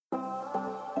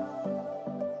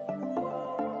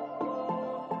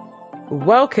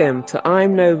Welcome to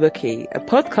I'm No Rookie, a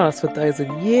podcast for those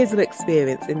with years of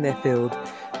experience in their field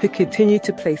who continue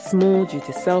to play small due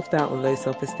to self-doubt and low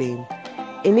self-esteem.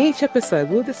 In each episode,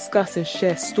 we'll discuss and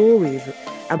share stories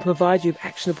and provide you with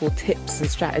actionable tips and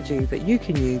strategies that you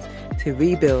can use to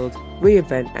rebuild,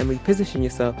 reinvent, and reposition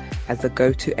yourself as the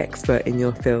go-to expert in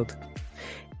your field.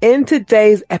 In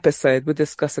today's episode, we'll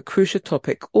discuss a crucial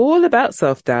topic all about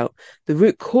self-doubt, the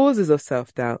root causes of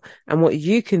self-doubt, and what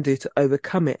you can do to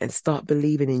overcome it and start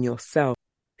believing in yourself.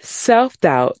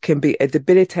 Self-doubt can be a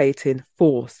debilitating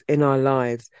force in our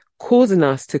lives, causing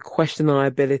us to question our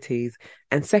abilities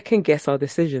and second-guess our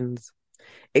decisions.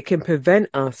 It can prevent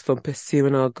us from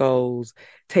pursuing our goals,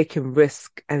 taking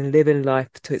risks, and living life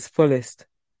to its fullest.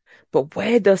 But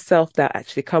where does self-doubt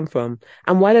actually come from,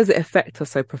 and why does it affect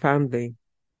us so profoundly?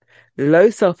 Low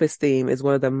self-esteem is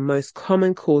one of the most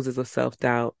common causes of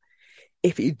self-doubt.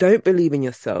 If you don't believe in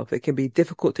yourself, it can be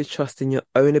difficult to trust in your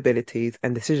own abilities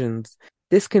and decisions.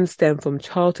 This can stem from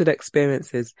childhood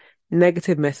experiences,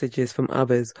 negative messages from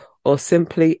others, or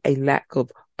simply a lack of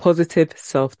positive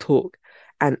self-talk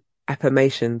and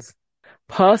affirmations.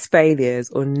 Past failures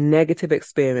or negative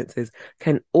experiences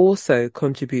can also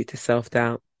contribute to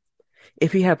self-doubt.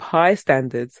 If you have high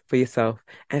standards for yourself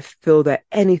and feel that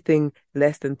anything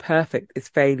less than perfect is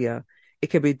failure, it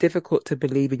can be difficult to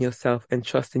believe in yourself and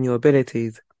trust in your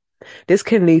abilities. This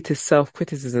can lead to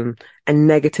self-criticism and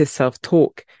negative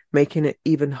self-talk, making it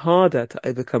even harder to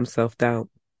overcome self-doubt.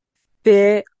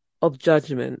 Fear of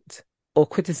judgment or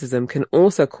criticism can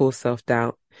also cause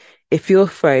self-doubt. If you're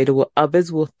afraid of what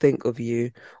others will think of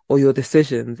you or your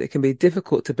decisions, it can be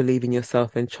difficult to believe in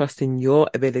yourself and trust in your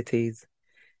abilities.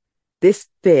 This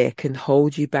fear can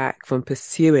hold you back from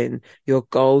pursuing your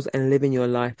goals and living your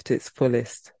life to its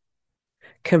fullest.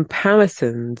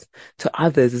 Comparisons to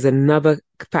others is another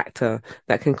factor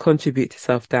that can contribute to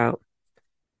self-doubt.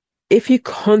 If you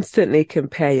constantly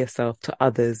compare yourself to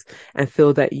others and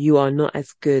feel that you are not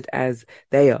as good as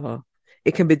they are,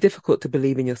 it can be difficult to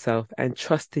believe in yourself and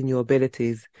trust in your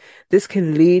abilities. This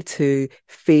can lead to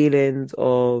feelings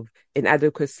of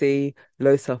inadequacy,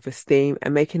 low self-esteem,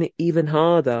 and making it even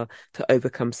harder to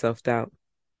overcome self-doubt.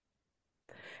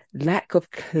 Lack of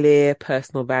clear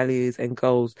personal values and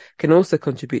goals can also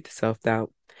contribute to self-doubt.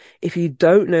 If you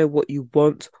don't know what you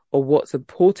want or what's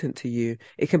important to you,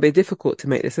 it can be difficult to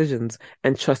make decisions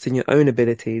and trust in your own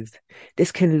abilities.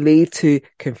 This can lead to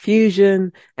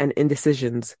confusion and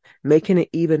indecisions, making it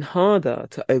even harder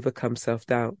to overcome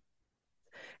self-doubt.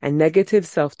 And negative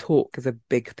self-talk is a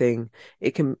big thing.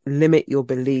 It can limit your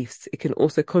beliefs. It can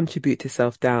also contribute to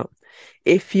self-doubt.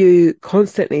 If you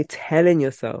constantly telling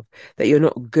yourself that you're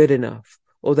not good enough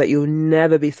or that you'll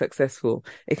never be successful,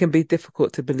 it can be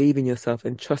difficult to believe in yourself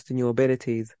and trust in your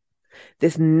abilities.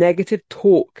 This negative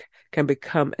talk can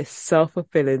become a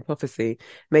self-fulfilling prophecy,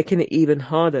 making it even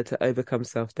harder to overcome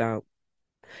self-doubt.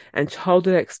 And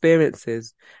childhood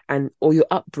experiences or your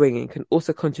upbringing can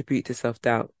also contribute to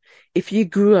self-doubt. If you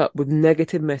grew up with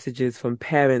negative messages from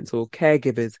parents or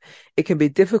caregivers, it can be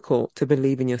difficult to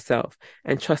believe in yourself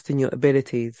and trust in your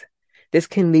abilities. This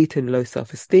can lead to low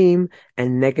self-esteem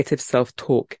and negative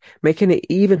self-talk, making it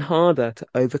even harder to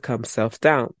overcome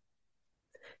self-doubt.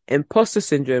 Imposter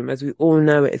syndrome, as we all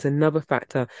know it, is another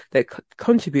factor that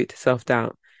contributes to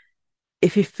self-doubt.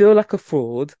 If you feel like a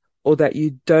fraud or that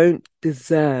you don't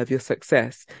deserve your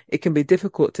success, it can be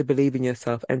difficult to believe in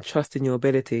yourself and trust in your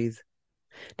abilities.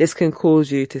 This can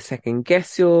cause you to second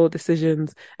guess your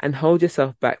decisions and hold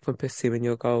yourself back from pursuing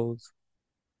your goals.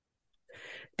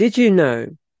 Did you know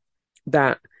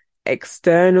that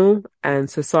external and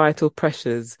societal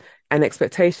pressures and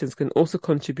expectations can also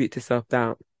contribute to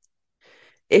self-doubt?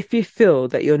 If you feel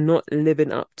that you're not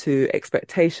living up to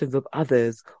expectations of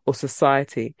others or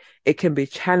society, it can be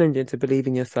challenging to believe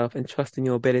in yourself and trust in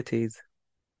your abilities.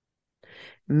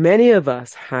 Many of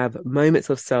us have moments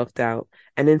of self-doubt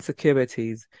and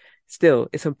insecurities. Still,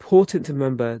 it's important to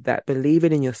remember that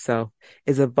believing in yourself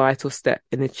is a vital step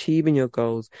in achieving your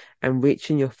goals and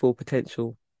reaching your full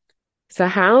potential. So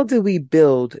how do we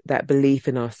build that belief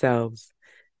in ourselves?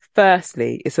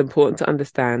 Firstly, it's important to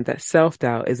understand that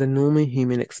self-doubt is a normal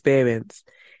human experience.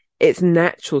 It's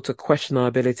natural to question our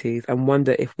abilities and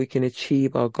wonder if we can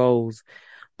achieve our goals,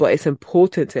 but it's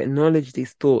important to acknowledge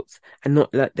these thoughts and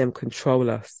not let them control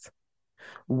us.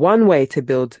 One way to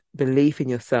build belief in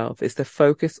yourself is to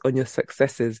focus on your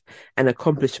successes and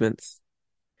accomplishments.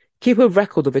 Keep a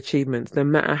record of achievements, no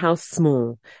matter how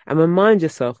small, and remind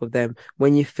yourself of them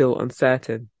when you feel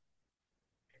uncertain.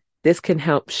 This can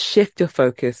help shift your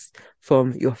focus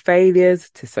from your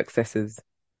failures to successes.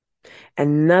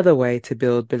 Another way to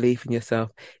build belief in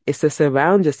yourself is to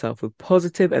surround yourself with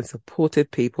positive and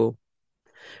supportive people.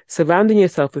 Surrounding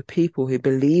yourself with people who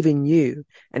believe in you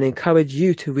and encourage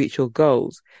you to reach your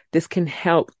goals, this can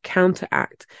help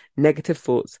counteract negative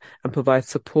thoughts and provide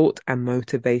support and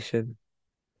motivation.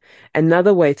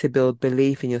 Another way to build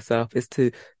belief in yourself is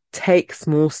to take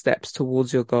small steps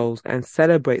towards your goals and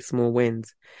celebrate small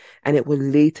wins, and it will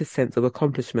lead to a sense of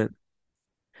accomplishment.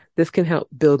 This can help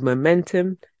build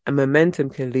momentum, and momentum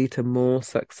can lead to more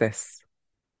success.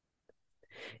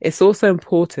 It's also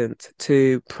important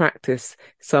to practice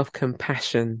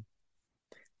self-compassion.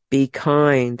 Be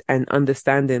kind and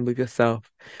understanding with yourself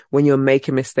when you're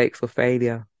making mistakes or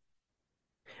failure.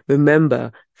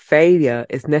 Remember, failure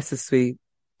is necessary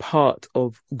part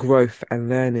of growth and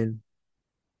learning.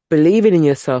 Believing in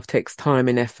yourself takes time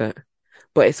and effort,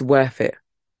 but it's worth it.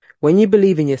 When you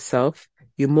believe in yourself,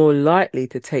 you're more likely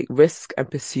to take risks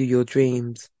and pursue your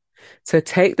dreams. So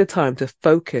take the time to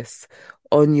focus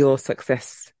on your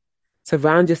success.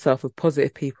 Surround yourself with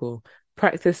positive people,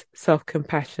 practice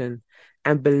self-compassion,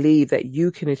 and believe that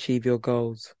you can achieve your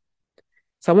goals.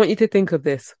 So I want you to think of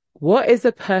this. What is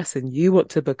the person you want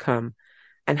to become,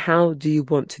 and how do you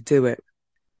want to do it?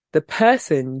 The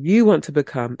person you want to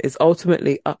become is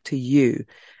ultimately up to you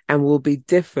and will be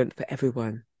different for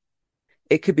everyone.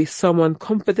 It could be someone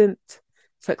confident,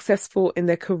 successful in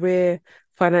their career,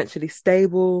 financially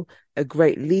stable, a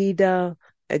great leader,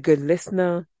 a good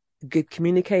listener, a good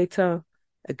communicator,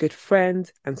 a good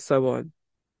friend, and so on.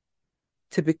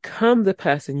 To become the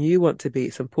person you want to be,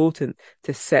 it's important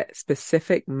to set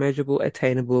specific, measurable,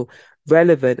 attainable,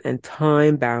 relevant, and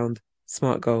time-bound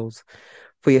SMART goals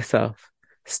for yourself,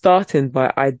 starting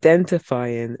by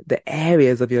identifying the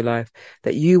areas of your life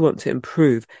that you want to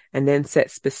improve and then set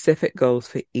specific goals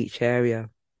for each area.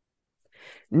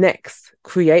 Next,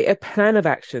 create a plan of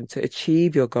action to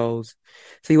achieve your goals.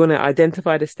 So you want to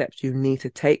identify the steps you need to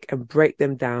take and break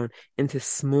them down into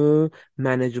small,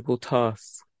 manageable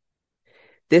tasks.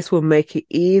 This will make it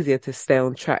easier to stay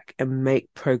on track and make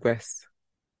progress.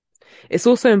 It's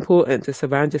also important to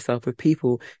surround yourself with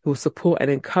people who will support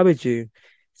and encourage you.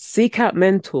 Seek out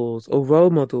mentors or role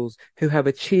models who have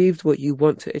achieved what you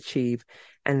want to achieve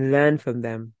and learn from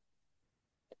them.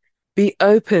 Be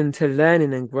open to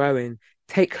learning and growing.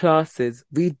 Take classes,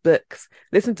 read books,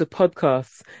 listen to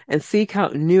podcasts, and seek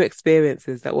out new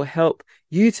experiences that will help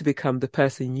you to become the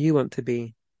person you want to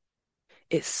be.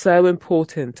 It's so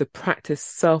important to practice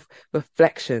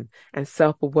self-reflection and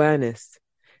self-awareness.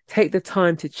 Take the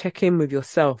time to check in with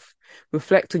yourself,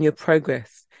 reflect on your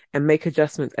progress, and make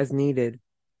adjustments as needed.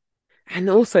 And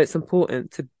also, it's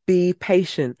important to be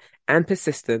patient and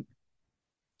persistent.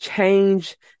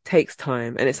 Change takes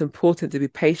time, and it's important to be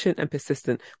patient and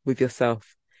persistent with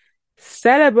yourself.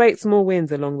 Celebrate small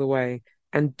wins along the way,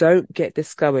 and don't get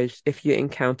discouraged if you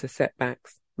encounter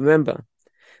setbacks. Remember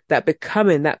that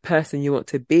becoming that person you want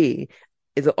to be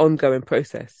is an ongoing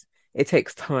process. It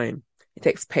takes time, it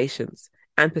takes patience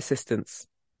and persistence.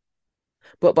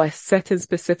 But by setting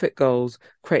specific goals,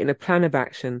 creating a plan of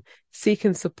action,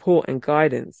 seeking support and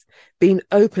guidance, being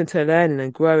open to learning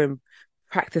and growing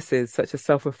practices such as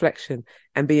self-reflection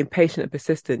and being patient and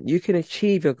persistent, you can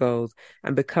achieve your goals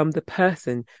and become the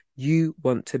person you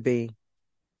want to be.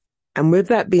 And with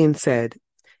that being said,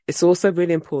 it's also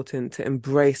really important to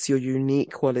embrace your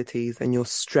unique qualities and your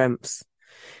strengths.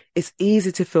 It's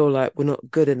easy to feel like we're not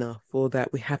good enough or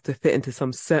that we have to fit into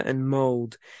some certain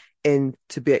mold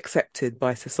to be accepted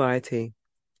by society.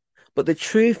 But the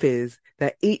truth is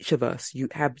that each of us, you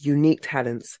have unique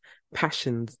talents,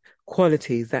 passions,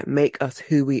 qualities that make us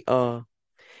who we are.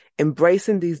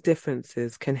 Embracing these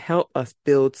differences can help us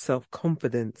build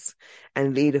self-confidence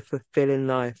and lead a fulfilling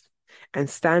life and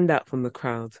stand out from the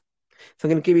crowd. So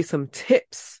I'm going to give you some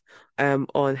tips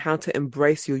on how to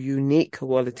embrace your unique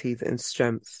qualities and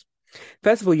strengths.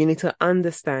 First of all, you need to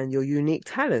understand your unique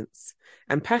talents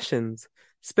and passions.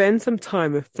 Spend some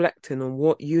time reflecting on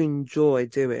what you enjoy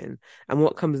doing and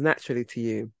what comes naturally to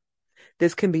you.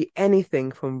 This can be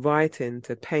anything from writing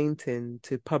to painting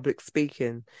to public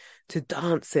speaking to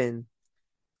dancing.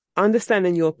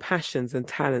 Understanding your passions and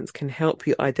talents can help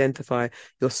you identify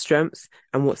your strengths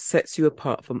and what sets you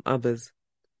apart from others.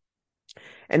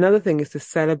 Another thing is to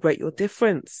celebrate your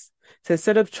difference. So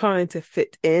instead of trying to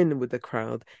fit in with the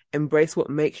crowd, embrace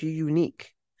what makes you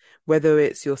unique, whether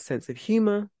it's your sense of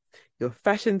humor, your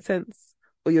fashion sense,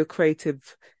 or your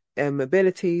creative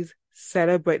abilities.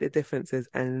 Celebrate the differences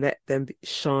and let them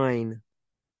shine.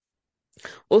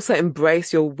 Also,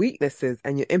 embrace your weaknesses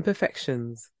and your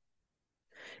imperfections.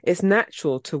 It's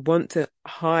natural to want to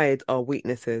hide our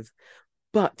weaknesses,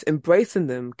 but embracing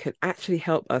them can actually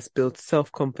help us build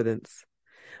self-confidence.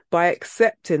 By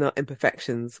accepting our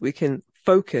imperfections, we can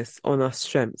focus on our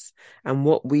strengths and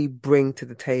what we bring to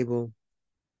the table.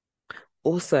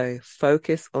 Also,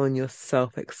 focus on your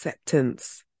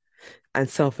self-acceptance and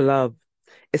self-love.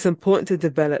 It's important to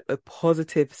develop a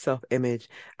positive self-image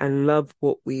and love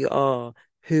what we are,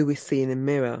 who we see in the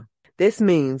mirror. This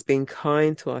means being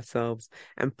kind to ourselves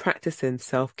and practicing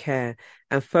self-care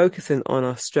and focusing on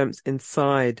our strengths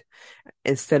inside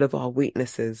instead of our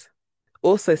weaknesses.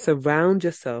 Also, surround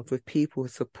yourself with people who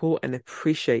support and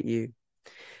appreciate you.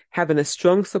 Having a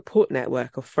strong support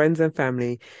network of friends and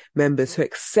family members who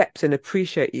accept and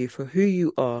appreciate you for who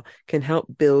you are can help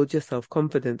build your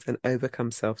self-confidence and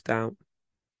overcome self-doubt.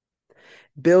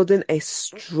 Building a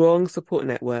strong support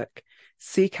network.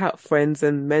 Seek out friends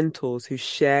and mentors who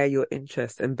share your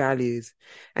interests and values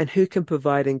and who can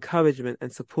provide encouragement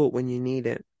and support when you need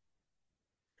it.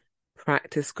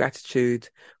 Practice gratitude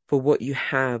for what you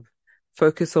have.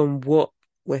 Focus on what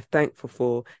we're thankful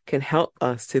for can help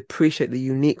us to appreciate the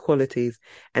unique qualities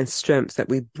and strengths that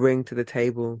we bring to the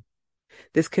table.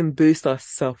 This can boost our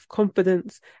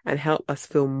self-confidence and help us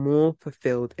feel more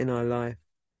fulfilled in our life.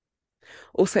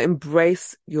 Also,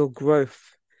 embrace your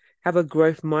growth. Have a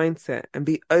growth mindset and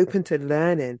be open to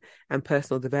learning and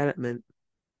personal development.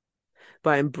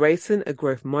 By embracing a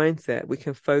growth mindset, we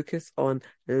can focus on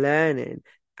learning,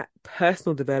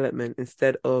 personal development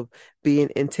instead of being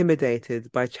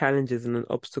intimidated by challenges and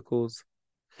obstacles.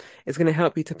 It's going to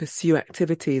help you to pursue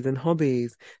activities and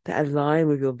hobbies that align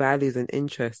with your values and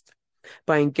interests.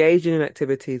 By engaging in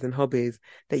activities and hobbies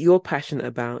that you're passionate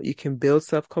about, you can build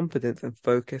self-confidence and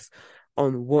focus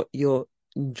on what you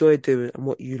enjoy doing and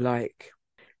what you like.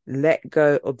 Let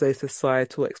go of those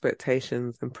societal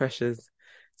expectations and pressures.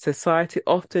 Society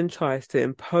often tries to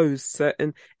impose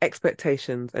certain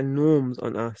expectations and norms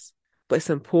on us, but it's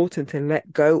important to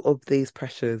let go of these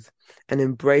pressures and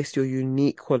embrace your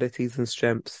unique qualities and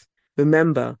strengths.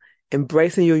 Remember,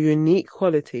 embracing your unique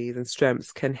qualities and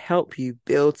strengths can help you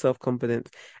build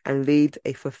self-confidence and lead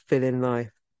a fulfilling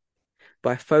life.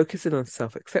 By focusing on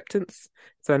self-acceptance,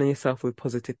 surrounding yourself with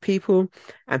positive people,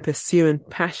 and pursuing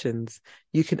passions,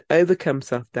 you can overcome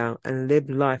self-doubt and live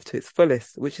life to its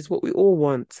fullest, which is what we all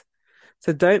want.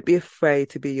 So don't be afraid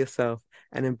to be yourself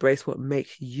and embrace what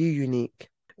makes you unique.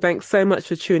 Thanks so much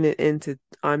for tuning in to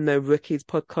I'm No Rookie's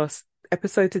podcast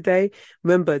episode today.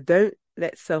 Remember, don't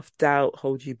let self-doubt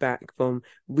hold you back from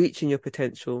reaching your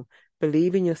potential.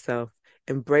 Believe in yourself,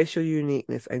 embrace your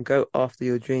uniqueness, and go after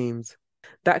your dreams.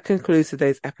 That concludes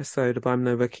today's episode of I'm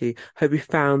No Rookie. Hope you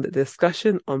found the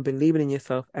discussion on believing in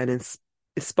yourself and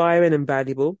inspiring and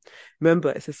valuable. Remember,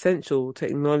 it's essential to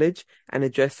acknowledge and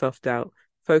address self-doubt.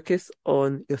 Focus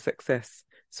on your success.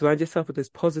 Surround yourself with those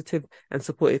positive and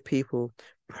supportive people.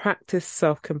 Practice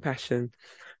self-compassion.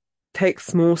 Take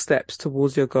small steps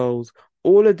towards your goals.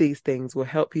 All of these things will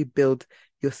help you build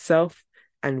yourself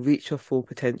and reach your full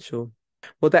potential.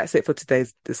 Well, that's it for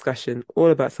today's discussion, all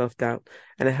about self-doubt,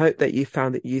 and I hope that you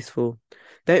found it useful.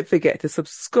 Don't forget to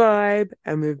subscribe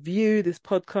and review this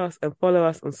podcast and follow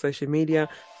us on social media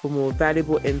for more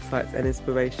valuable insights and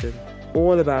inspiration,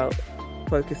 all about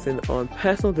focusing on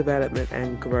personal development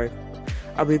and growth.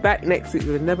 I'll be back next week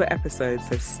with another episode,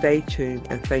 so stay tuned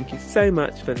and thank you so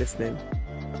much for listening.